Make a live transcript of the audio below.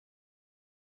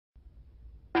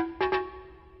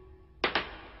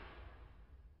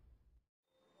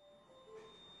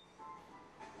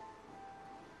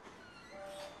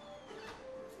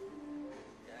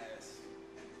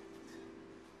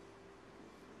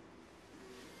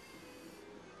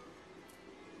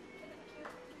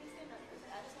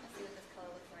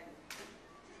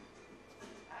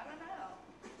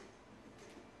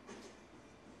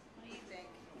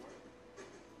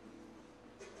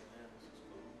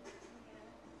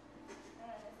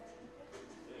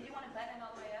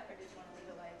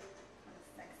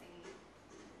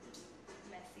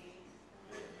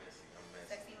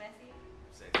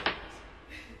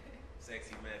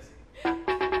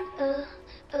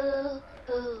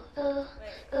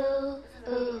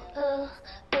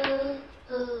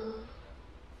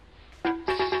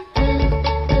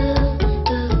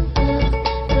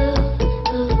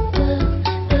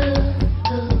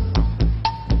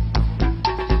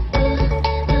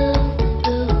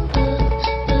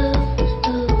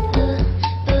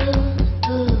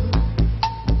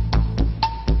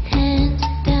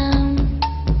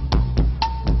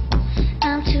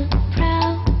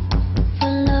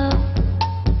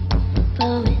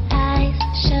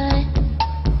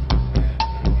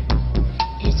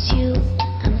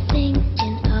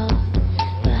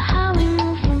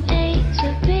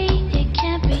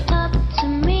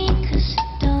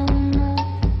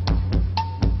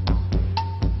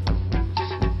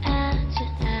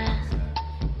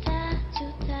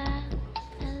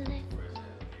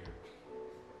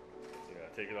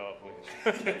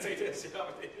Take that shit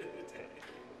off the end of the day.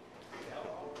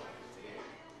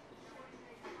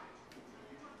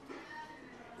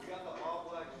 You got the all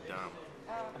black shit. Dumb.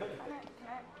 Can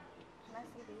I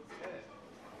see these? Yeah.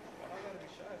 I gotta be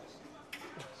shy.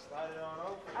 Just slide it on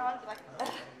over. I want to like.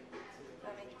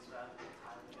 Let me.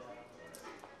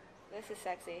 This is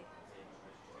sexy.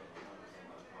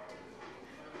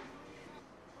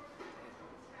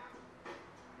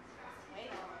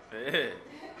 Yeah.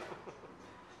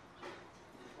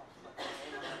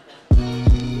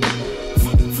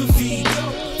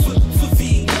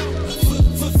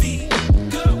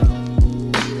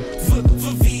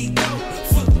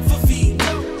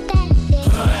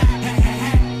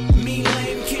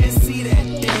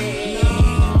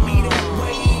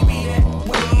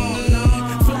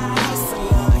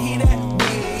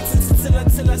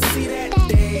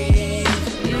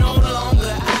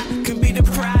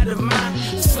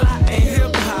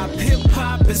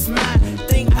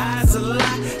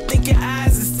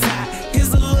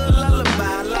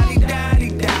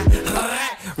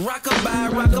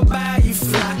 Rockabye, you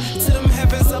fly to them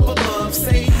heavens up above.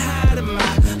 Say hi to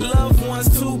my loved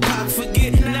ones, Tupac,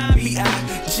 forget Nabi,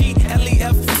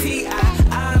 G-L-E-F-T-I,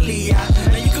 Aliyah.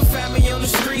 Now you can find me on the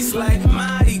streets like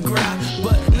Mardi Gras,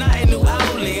 but not in New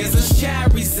Orleans, it's Cherry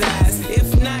resides.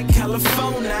 If not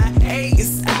California, A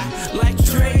is I, like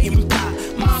Dre and Pop.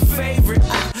 My favorite,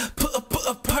 I put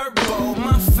a purple,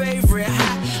 my favorite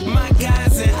high. My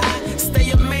guys and I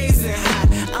stay amazing high.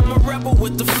 I'm a rebel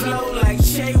with the flow like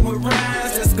Che with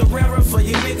rhymes. That's Guerrero for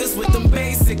you niggas with them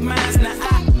basic minds. Now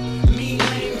I, me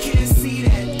lame, can't see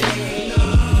that day. Be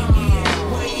that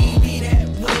way, be that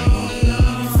way.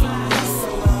 Fly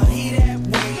hustler, he that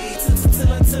way.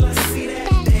 Till I see that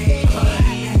day.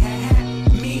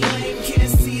 Me lame, can't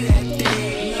see that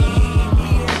day. Be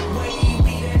that way,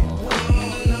 be that way.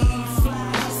 Fly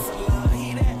hustler, he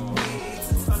that way.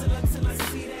 Till I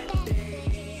see that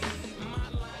day. My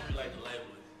life. You like the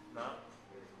label? No.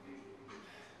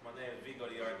 My name is VGO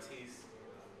D'ARTISTE,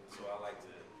 so I like to.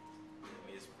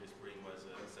 It's pretty much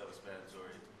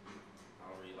self-explanatory. I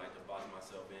don't really like to box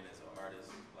myself in as an artist.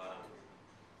 A lot of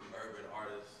urban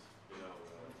artists, do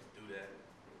that.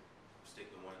 Stick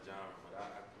to one genre.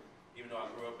 But even though I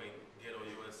grew up in ghetto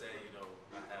USA,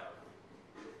 I have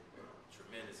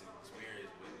tremendous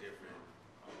experience with different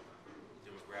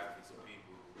demographics of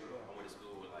people. I went to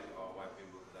school with like all white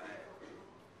people because I had,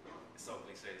 it's so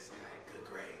cliche to say I had good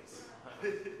grades.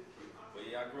 But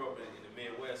yeah, I grew up in the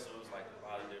Midwest, so it was like a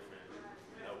lot of different,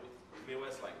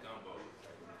 Midwest like gumbo.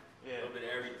 A little bit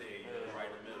of everything,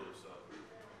 right in the middle. So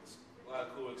it's a lot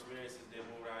of cool experiences. Then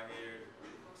moved out here,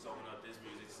 soaking up this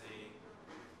music scene,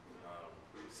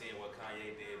 seeing what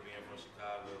Kanye did, being from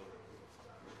Chicago.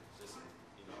 Just,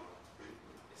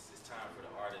 it's time for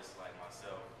the artists like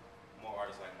myself, more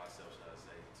artists like myself, should I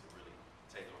say, to really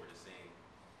take over the scene.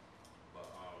 But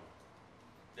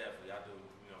definitely, I do,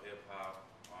 hip hop,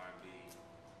 R&B.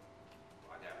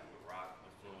 I got rock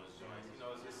influence joints.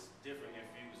 It's just different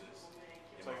infuses.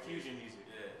 It's like fusion music.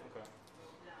 Yeah. Okay.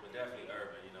 But definitely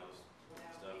urban,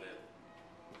 stuff that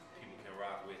people can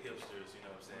rock with, hipsters, you know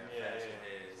what I'm saying? Yeah, Fashion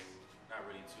yeah. heads. Not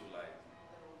really too like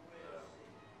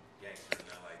gangster,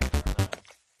 nothing like that.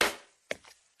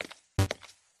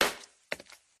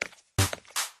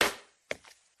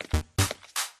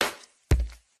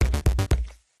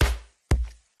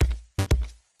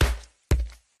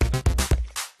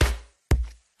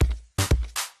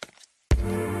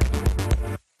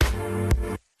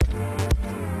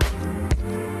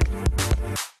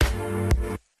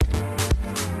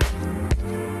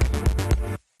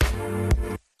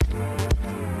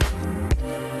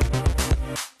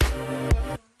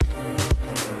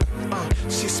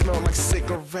 She smelled like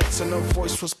cigarettes and her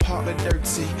voice was partly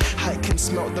dirty. I can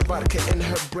smell the vodka in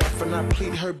her breath and I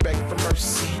plead her beg for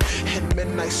mercy. And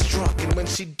midnight struck and when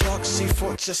she dark she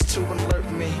fought just to alert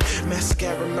me.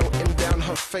 Mascara melting down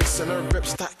her face and her ripped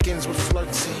stockings were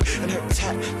flirty. And her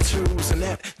tattoos and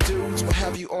that dudes will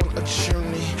have you on a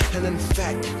journey. And in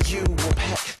fact you will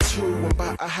pack two and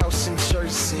buy a house in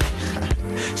Jersey.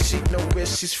 She'd know where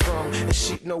she's from and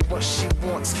she'd know what she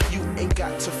wants. You ain't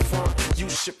got to front, you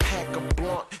should pack a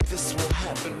blunt. This will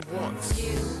happen once.